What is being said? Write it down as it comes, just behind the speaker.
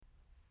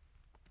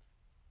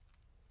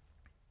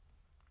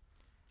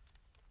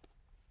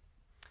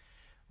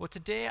Well,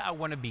 today I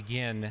want to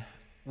begin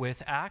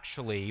with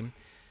actually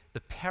the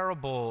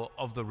parable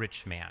of the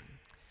rich man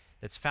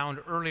that's found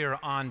earlier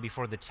on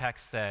before the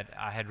text that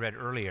I had read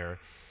earlier,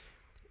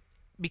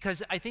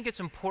 because I think it's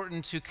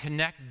important to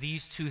connect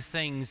these two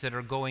things that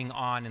are going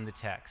on in the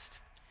text.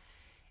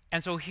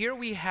 And so here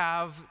we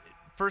have,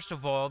 first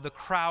of all, the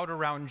crowd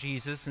around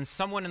Jesus, and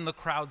someone in the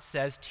crowd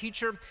says,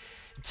 "Teacher,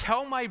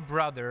 tell my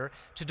brother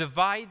to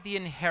divide the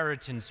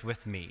inheritance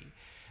with me."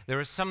 There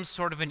is some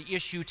sort of an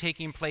issue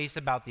taking place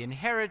about the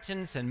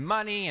inheritance and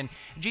money, and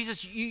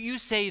Jesus, you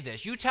say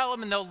this. You tell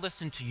them and they'll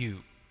listen to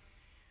you.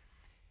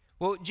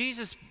 Well,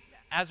 Jesus,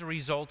 as a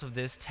result of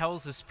this,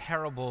 tells this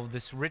parable of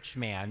this rich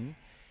man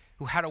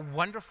who had a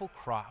wonderful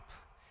crop.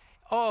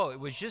 Oh, it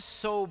was just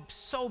so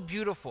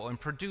beautiful and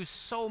produced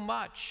so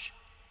much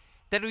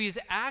that he was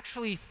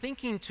actually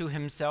thinking to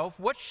himself,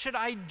 what should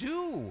I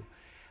do?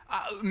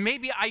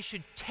 Maybe I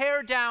should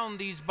tear down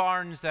these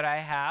barns that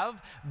I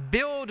have,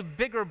 build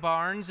bigger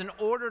barns in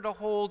order to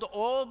hold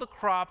all the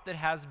crop that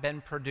has been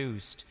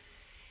produced.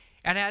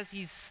 And as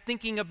he's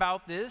thinking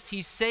about this,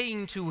 he's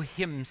saying to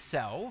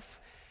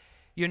himself,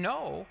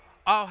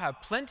 I'll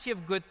have plenty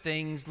of good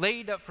things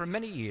laid up for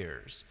many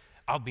years.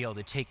 I'll be able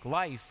to take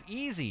life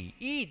easy,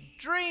 eat,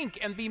 drink,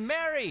 and be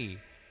merry.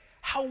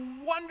 How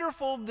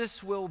wonderful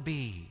this will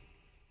be.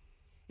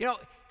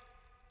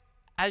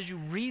 As you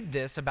read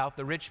this about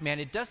the rich man,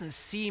 it doesn't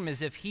seem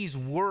as if he's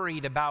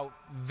worried about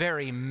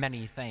very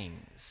many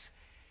things.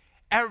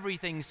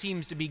 Everything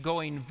seems to be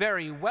going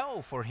very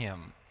well for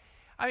him.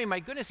 I mean, my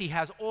goodness, he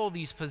has all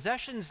these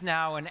possessions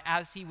now, and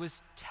as he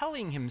was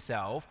telling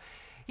himself,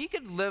 he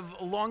could live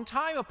a long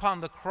time upon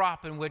the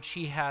crop in which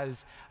he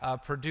has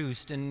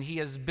produced, and he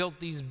has built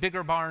these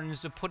bigger barns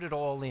to put it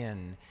all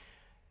in.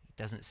 He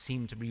doesn't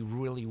seem to be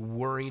really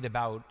worried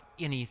about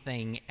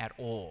anything at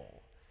all.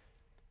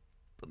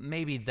 But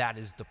maybe that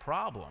is the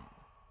problem.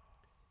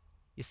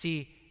 You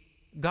see,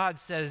 God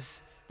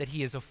says that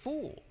he is a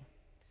fool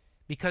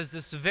because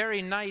this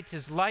very night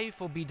his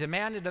life will be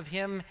demanded of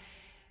him.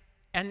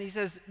 And he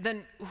says,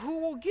 then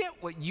who will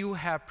get what you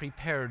have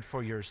prepared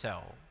for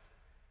yourself?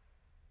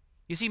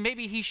 You see,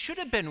 maybe he should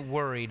have been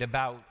worried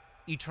about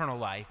eternal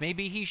life.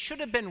 Maybe he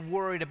should have been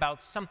worried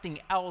about something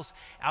else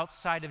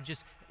outside of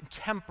just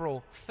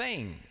temporal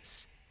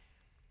things.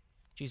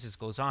 Jesus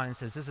goes on and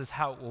says, this is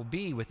how it will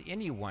be with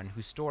anyone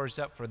who stores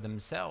up for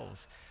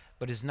themselves,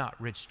 but is not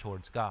rich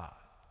towards God.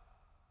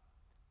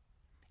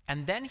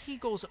 And then he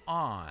goes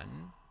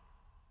on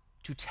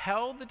to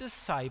tell the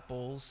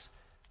disciples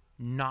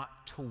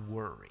not to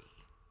worry.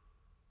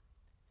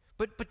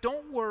 But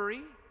don't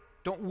worry.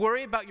 Don't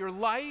worry about your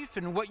life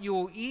and what you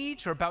will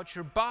eat, or about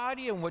your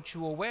body and what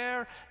you will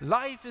wear.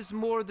 Life is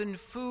more than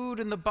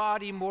food, and the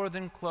body more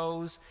than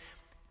clothes.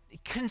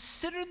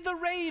 Consider the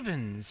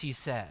ravens, he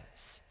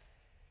says.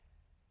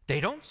 They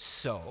don't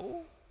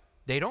sow,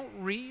 they don't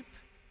reap,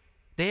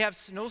 they have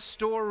no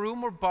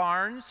storeroom or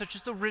barns, such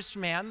as the rich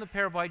man, the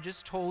parable I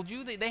just told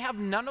you. They have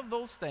none of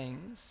those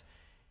things,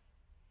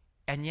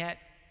 and yet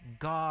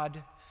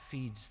God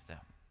feeds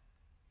them.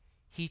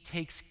 He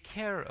takes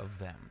care of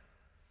them.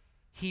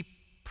 He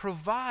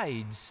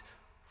provides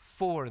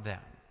for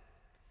them.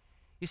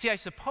 You see, I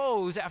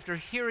suppose after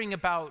hearing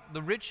about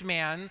the rich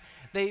man,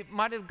 they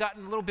might have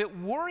gotten a little bit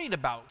worried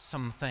about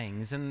some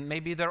things and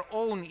maybe their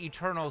own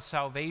eternal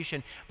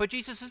salvation. But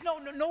Jesus says,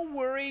 no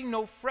worrying,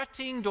 no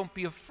fretting, don't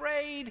be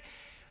afraid.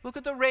 Look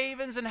at the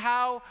ravens and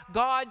how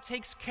God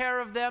takes care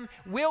of them.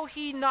 Will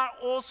he not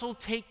also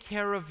take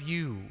care of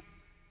you?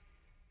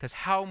 Because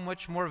how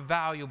much more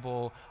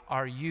valuable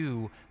are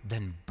you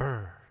than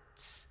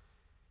birds?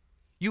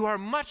 You are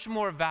much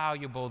more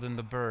valuable than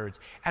the birds.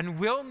 And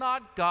will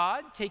not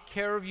God take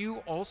care of you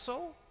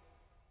also?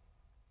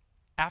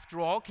 After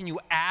all, can you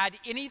add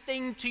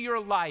anything to your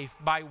life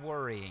by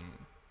worrying?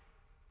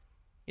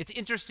 It's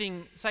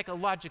interesting,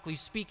 psychologically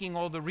speaking,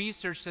 all the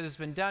research that has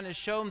been done has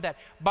shown that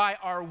by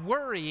our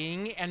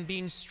worrying and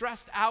being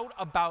stressed out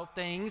about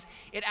things,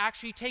 it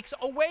actually takes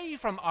away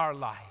from our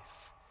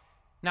life,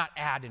 not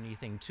add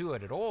anything to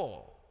it at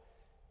all.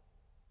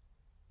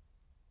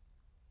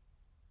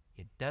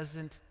 It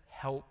doesn't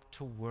help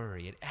to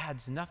worry. It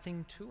adds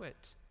nothing to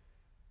it.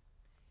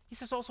 He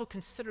says also,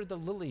 consider the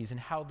lilies and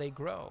how they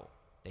grow.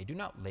 They do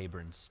not labor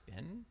and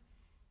spin.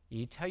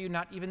 I tell you,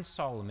 not even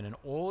Solomon in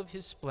all of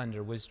his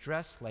splendor was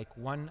dressed like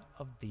one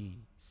of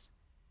these.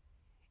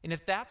 And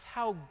if that's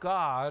how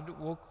God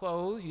will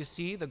clothe, you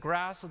see, the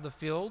grass of the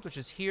field, which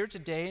is here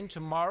today and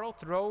tomorrow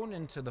thrown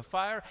into the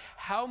fire,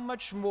 how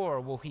much more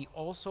will he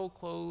also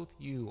clothe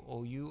you,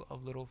 O you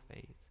of little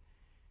faith?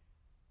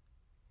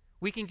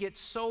 We can get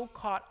so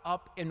caught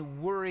up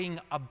in worrying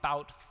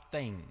about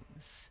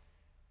things.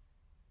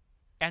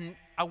 And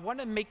I want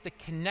to make the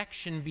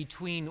connection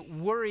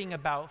between worrying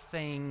about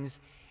things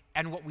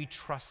and what we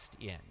trust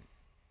in.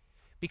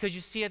 Because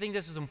you see, I think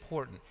this is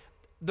important.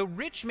 The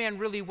rich man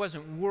really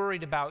wasn't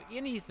worried about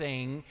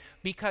anything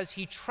because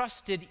he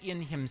trusted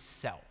in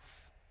himself.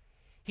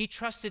 He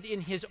trusted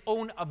in his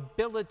own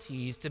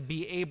abilities to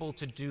be able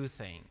to do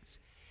things.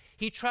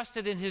 He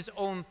trusted in his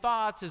own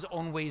thoughts, his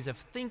own ways of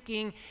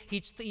thinking.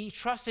 He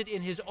trusted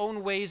in his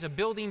own ways of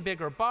building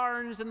bigger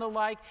barns and the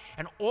like.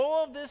 And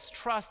all this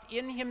trust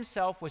in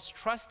himself was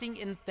trusting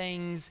in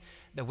things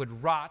that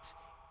would rot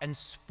and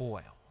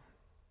spoil.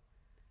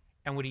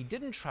 And what he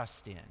didn't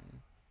trust in,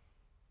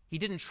 he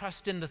didn't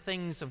trust in the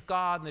things of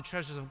God and the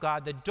treasures of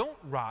God that don't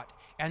rot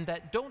and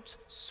that don't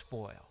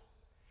spoil.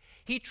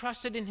 He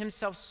trusted in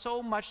himself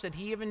so much that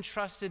he even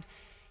trusted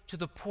to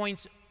the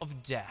point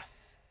of death.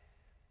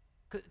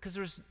 Because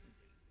there was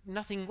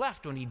nothing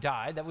left when he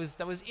died. That was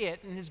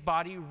it, and his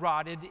body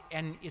rotted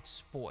and it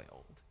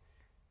spoiled.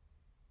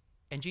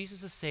 And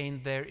Jesus is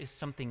saying there is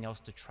something else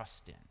to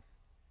trust in.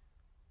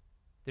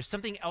 There's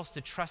something else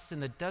to trust in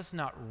that does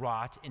not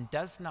rot and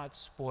does not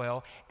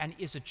spoil and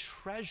is a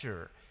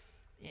treasure.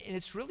 And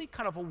it's really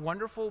kind of a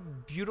wonderful,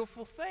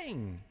 beautiful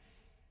thing.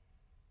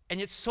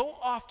 And yet so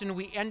often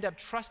we end up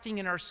trusting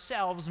in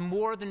ourselves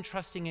more than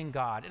trusting in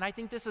God. And I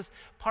think this is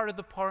part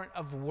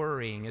of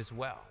worrying as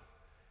well.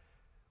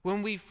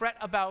 When we fret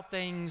about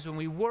things, when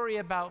we worry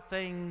about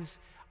things,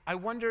 I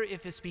wonder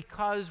if it's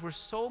because we're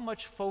so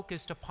much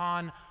focused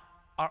upon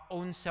our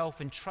own self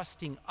and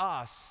trusting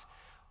us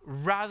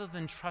rather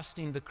than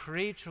trusting the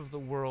creator of the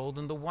world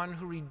and the one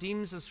who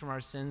redeems us from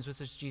our sins,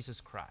 which is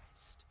Jesus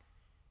Christ.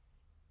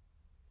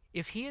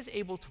 If he is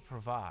able to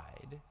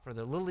provide for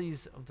the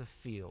lilies of the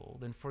field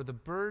and for the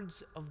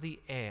birds of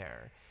the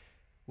air,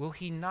 will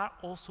he not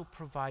also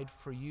provide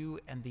for you?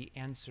 And the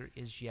answer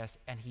is yes.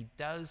 And he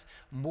does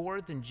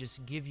more than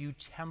just give you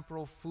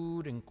temporal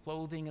food and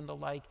clothing and the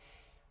like.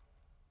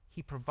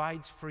 He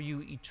provides for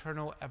you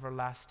eternal,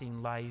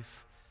 everlasting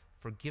life,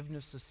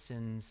 forgiveness of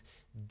sins.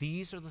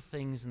 These are the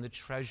things and the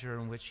treasure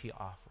in which he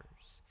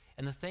offers,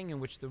 and the thing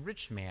in which the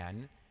rich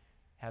man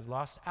had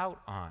lost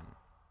out on.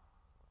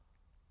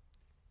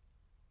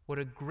 What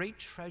a great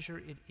treasure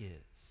it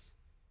is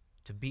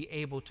to be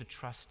able to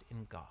trust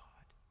in God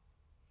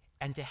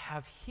and to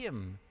have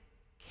him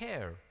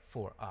care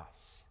for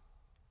us.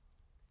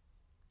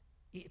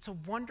 It's a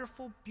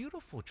wonderful,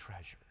 beautiful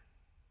treasure.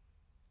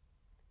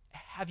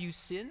 Have you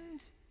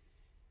sinned?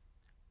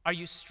 Are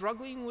you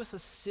struggling with a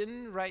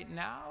sin right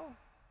now?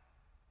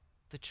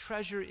 The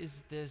treasure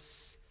is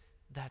this,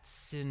 that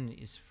sin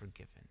is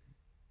forgiven.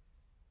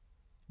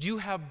 Do you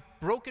have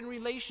broken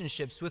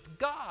relationships with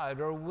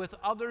God or with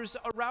others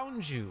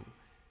around you?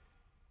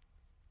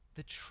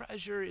 The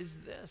treasure is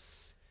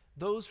this.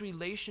 Those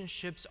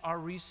relationships are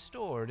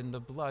restored in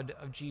the blood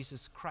of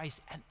Jesus Christ,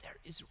 and there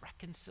is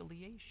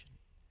reconciliation.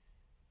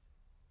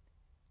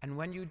 And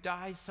when you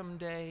die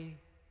someday,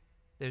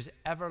 there's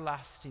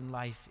everlasting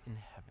life in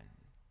heaven,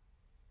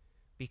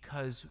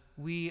 because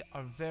we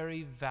are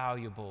very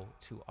valuable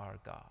to our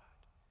God.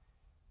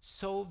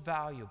 So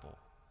valuable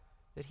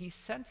that he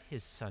sent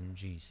his son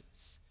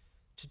Jesus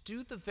to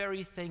do the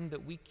very thing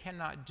that we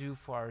cannot do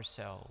for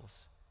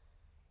ourselves.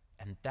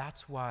 And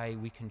that's why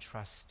we can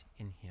trust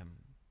in him.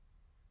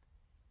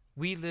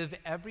 We live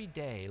every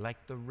day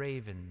like the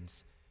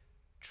ravens,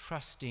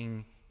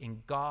 trusting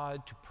in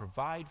God to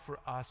provide for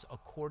us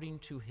according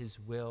to his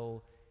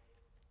will,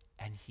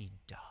 and he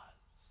does.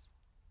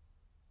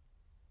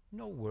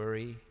 No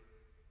worry,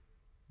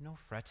 no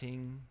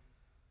fretting,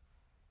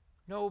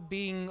 no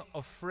being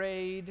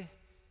afraid,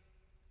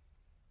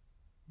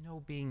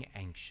 no being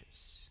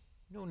anxious.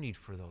 No need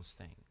for those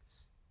things.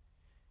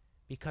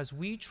 Because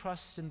we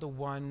trust in the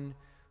one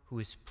who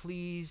is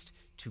pleased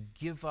to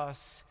give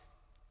us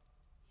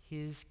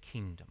his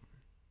kingdom.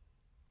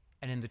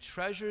 And in the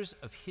treasures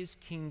of his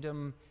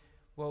kingdom,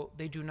 well,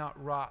 they do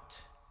not rot,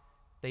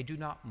 they do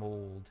not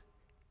mold,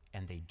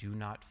 and they do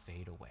not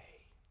fade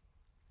away.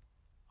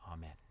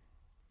 Amen.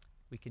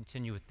 We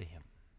continue with the hymn.